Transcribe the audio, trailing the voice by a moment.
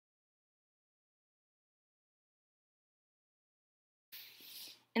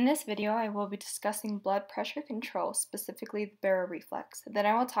In this video, I will be discussing blood pressure control, specifically the baroreflex. Then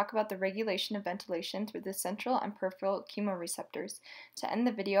I will talk about the regulation of ventilation through the central and peripheral chemoreceptors. To end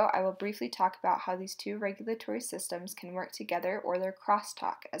the video, I will briefly talk about how these two regulatory systems can work together, or their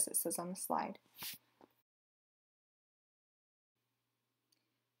crosstalk, as it says on the slide.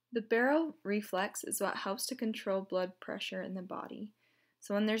 The baroreflex is what helps to control blood pressure in the body.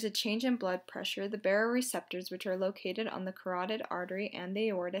 So when there's a change in blood pressure, the baroreceptors, which are located on the carotid artery and the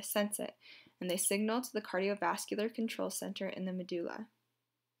aorta, sense it, and they signal to the cardiovascular control center in the medulla.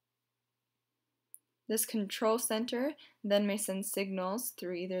 This control center then may send signals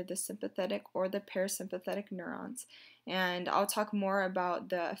through either the sympathetic or the parasympathetic neurons, and I'll talk more about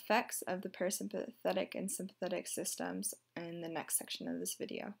the effects of the parasympathetic and sympathetic systems in the next section of this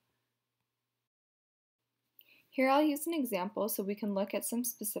video. Here I'll use an example so we can look at some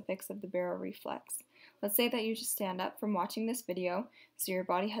specifics of the baroreflex. Let's say that you just stand up from watching this video, so your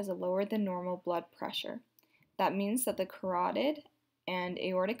body has a lower than normal blood pressure. That means that the carotid and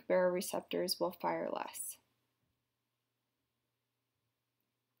aortic baroreceptors will fire less.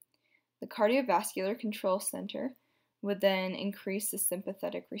 The cardiovascular control center would then increase the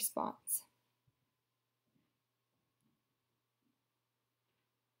sympathetic response.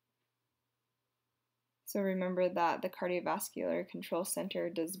 So remember that the cardiovascular control center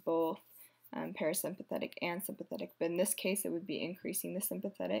does both parasympathetic and sympathetic, but in this case it would be increasing the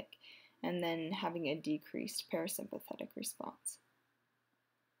sympathetic and then having a decreased parasympathetic response.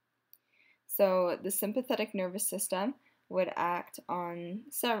 So the sympathetic nervous system would act on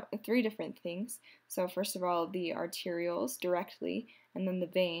three different things. So first of all, the arterioles directly, and then the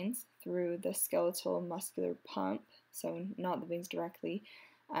veins through the skeletal muscular pump, so not the veins directly,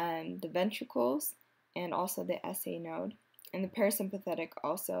 the ventricles, and also the SA node. And the parasympathetic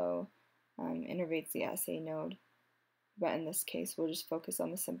also innervates the SA node, but in this case we'll just focus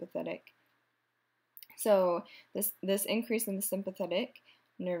on the sympathetic. So this increase in the sympathetic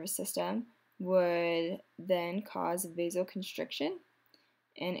nervous system would then cause vasoconstriction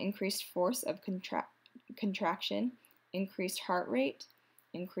and increased force of contraction, increased heart rate,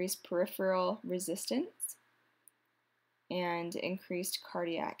 increased peripheral resistance, and increased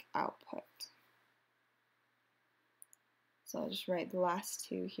cardiac output. So I'll just write the last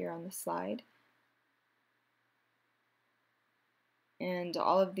two here on the slide. And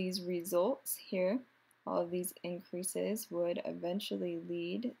all of these results here, all of these increases would eventually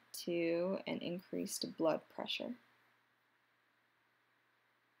lead to an increased blood pressure.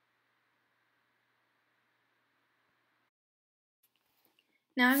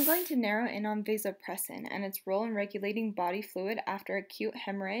 Now I'm going to narrow in on vasopressin and its role in regulating body fluid after acute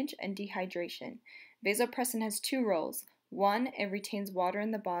hemorrhage and dehydration. Vasopressin has two roles. One, it retains water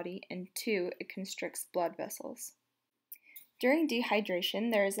in the body, and two, it constricts blood vessels. During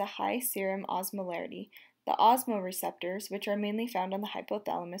dehydration, there is a high serum osmolarity. The osmoreceptors, which are mainly found on the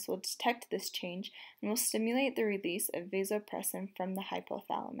hypothalamus, will detect this change and will stimulate the release of vasopressin from the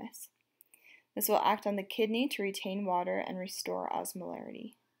hypothalamus. This will act on the kidney to retain water and restore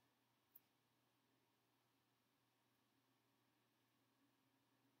osmolarity.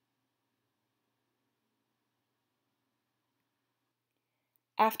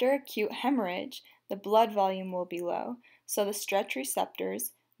 After acute hemorrhage, the blood volume will be low, so the stretch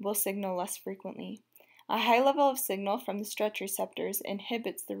receptors will signal less frequently. A high level of signal from the stretch receptors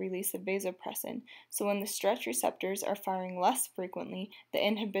inhibits the release of vasopressin, so when the stretch receptors are firing less frequently, the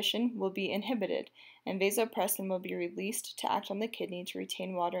inhibition will be inhibited, and vasopressin will be released to act on the kidney to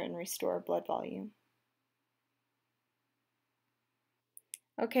retain water and restore blood volume.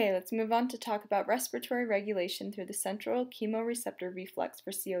 Okay, let's move on to talk about respiratory regulation through the central chemoreceptor reflex for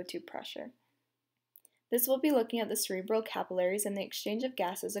CO2 pressure. This will be looking at the cerebral capillaries and the exchange of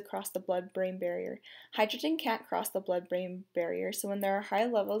gases across the blood-brain barrier. Hydrogen can't cross the blood-brain barrier, so when there are high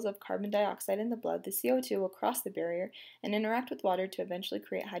levels of carbon dioxide in the blood, the CO2 will cross the barrier and interact with water to eventually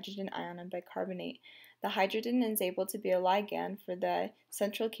create hydrogen ion and bicarbonate. The hydrogen is able to be a ligand for the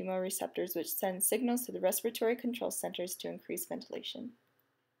central chemoreceptors, which send signals to the respiratory control centers to increase ventilation.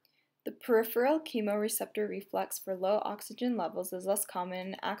 The peripheral chemoreceptor reflex for low oxygen levels is less common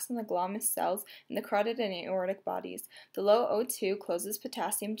and acts on the glomus cells in the carotid and aortic bodies. The low O2 closes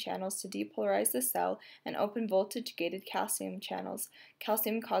potassium channels to depolarize the cell and open voltage-gated calcium channels.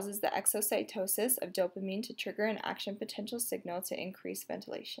 Calcium causes the exocytosis of dopamine to trigger an action potential signal to increase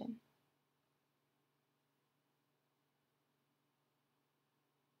ventilation.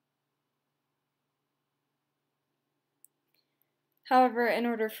 However, in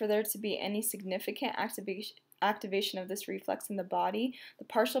order for there to be any significant activation of this reflex in the body, the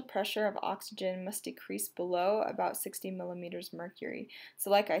partial pressure of oxygen must decrease below about 60 millimeters mercury. So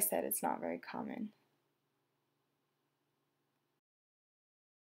like I said, it's not very common.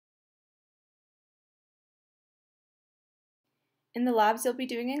 In the labs you'll be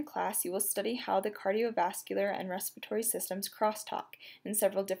doing in class, you will study how the cardiovascular and respiratory systems crosstalk in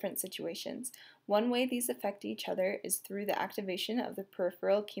several different situations. One way these affect each other is through the activation of the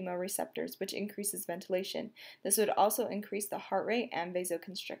peripheral chemoreceptors, which increases ventilation. This would also increase the heart rate and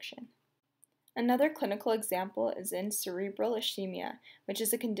vasoconstriction. Another clinical example is in cerebral ischemia, which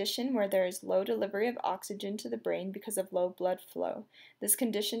is a condition where there is low delivery of oxygen to the brain because of low blood flow. This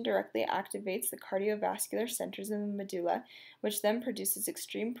condition directly activates the cardiovascular centers in the medulla, which then produces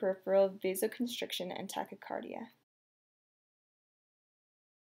extreme peripheral vasoconstriction and tachycardia.